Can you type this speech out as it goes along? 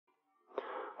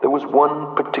was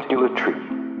one particular tree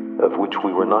of which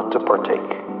we were not to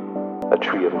partake, a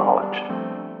tree of knowledge.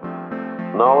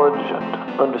 Knowledge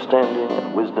and understanding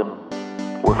and wisdom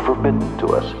were forbidden to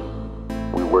us.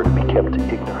 We were to be kept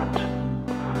ignorant.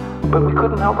 But we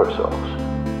couldn't help ourselves.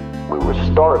 We were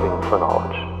starving for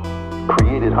knowledge,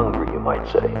 created hungry, you might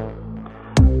say.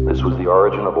 This was the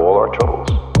origin of all our troubles.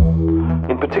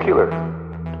 In particular,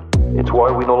 it's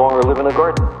why we no longer live in a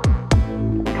garden.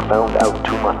 We found out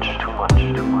too much.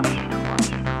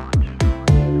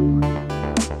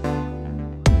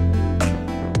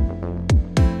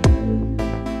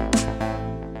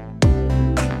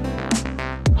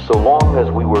 So long as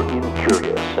we were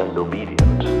incurious and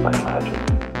obedient, I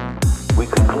imagine, we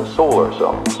could console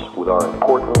ourselves with our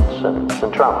importance and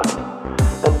centrality,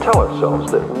 and tell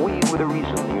ourselves that we were the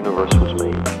reason the universe was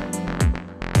made.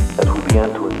 As we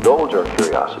began to indulge our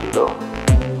curiosity, though,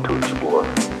 to explore,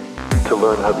 to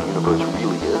learn how the universe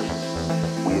really is,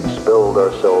 we expelled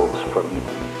ourselves from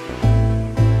Eden.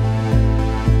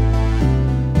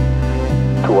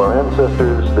 To our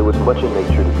ancestors, there was much in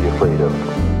nature to be afraid of.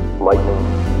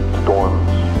 Lightning, storms,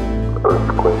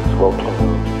 earthquakes,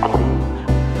 volcanoes,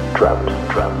 plagues,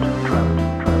 drought.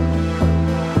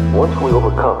 Once we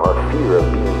overcome our fear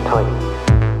of being tiny,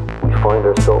 we find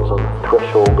ourselves on the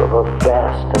threshold of a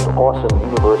vast and awesome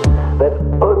universe that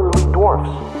utterly dwarfs,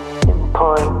 in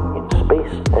time, in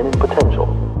space, and in potential,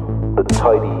 the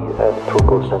tidy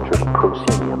anthropocentric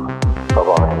proscenium of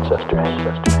our ancestors.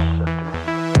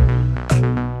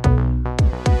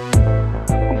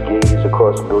 We gaze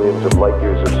across millions of light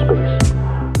years of space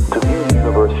to view the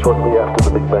universe shortly after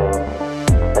the Big Bang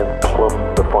and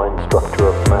plumb the fine structure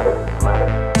of matter.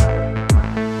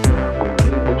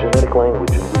 Genetic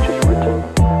language in which is written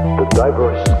the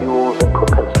diverse skills and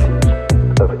propensities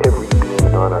of every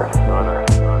being on Earth.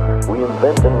 We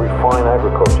invent and refine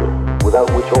agriculture, without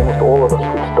which almost all of us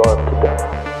would starve to death.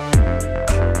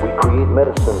 We create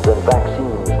medicines and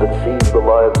vaccines that save the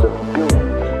lives of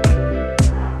billions.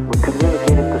 We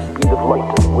communicate at the speed of light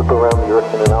and whip around the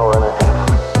Earth in an hour and a half.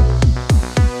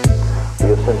 We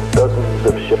have sent dozens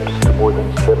of ships to more than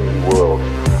 70 worlds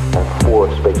and 4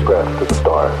 spacecraft to the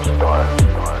stars.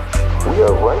 We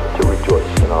are right to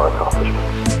rejoice in our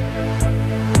accomplishments,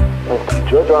 and to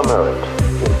judge our merit,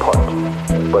 in part,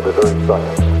 by the very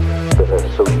science that has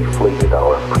so deflated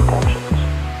our pretensions.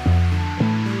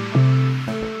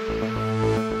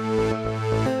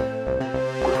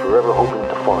 We're forever hoping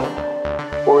to find,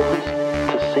 or at least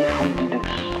to safely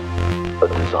deduce, a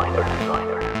designer.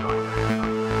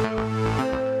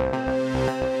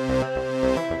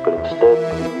 But instead,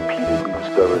 we repeatedly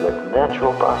discover that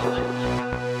natural processes,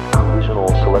 collisional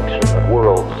selection of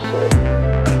worlds, say,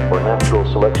 or natural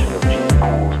selection of gene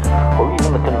pools, or even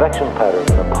the convection pattern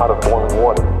in a pot of boiling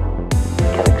water,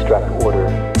 can extract order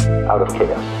out of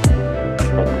chaos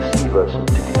and deceive us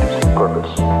into deducing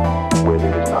purpose where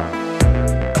there is none.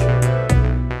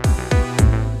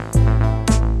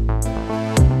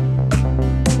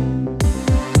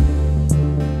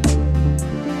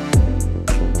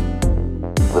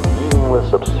 The meaningless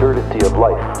absurdity of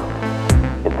life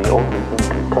is the only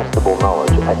incontestable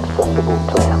knowledge accessible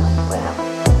to man.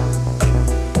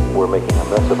 We're making a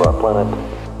mess of our planet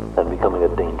and becoming a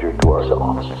danger to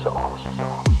ourselves.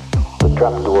 The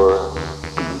trapdoor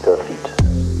beneath our feet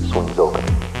swings open.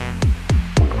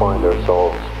 We find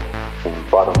ourselves in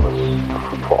bottomless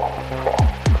free fall.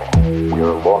 We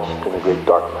are lost in a great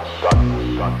darkness.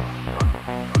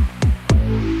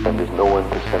 And there's no one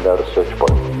to send out a search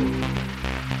party.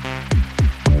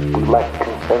 We lack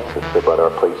consensus about our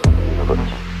place in the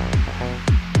universe.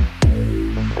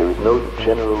 There is no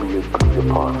generally agreed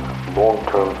upon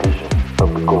long-term vision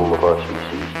of the goal of our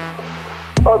species,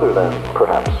 other than,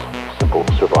 perhaps, simple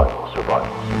survival.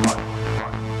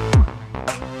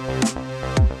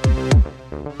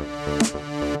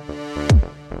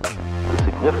 The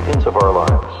significance of our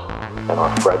lives and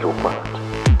our fragile planet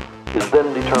is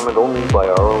then determined only by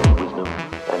our own wisdom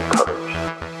and courage.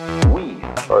 We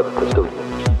are the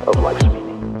custodians of life's meaning.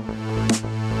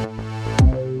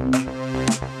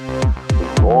 We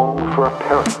long for a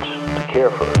parent to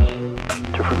care for us,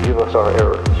 to forgive us our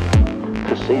errors,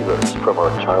 to save us from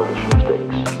our childish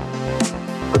mistakes.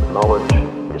 But knowledge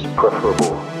is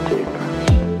preferable to ignorance.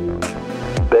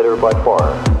 Better by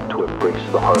far to embrace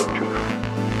the hard truth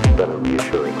than a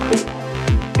reassuring fate.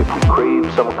 If we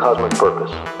crave some cosmic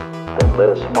purpose, then let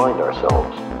us find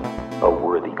ourselves a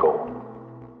worthy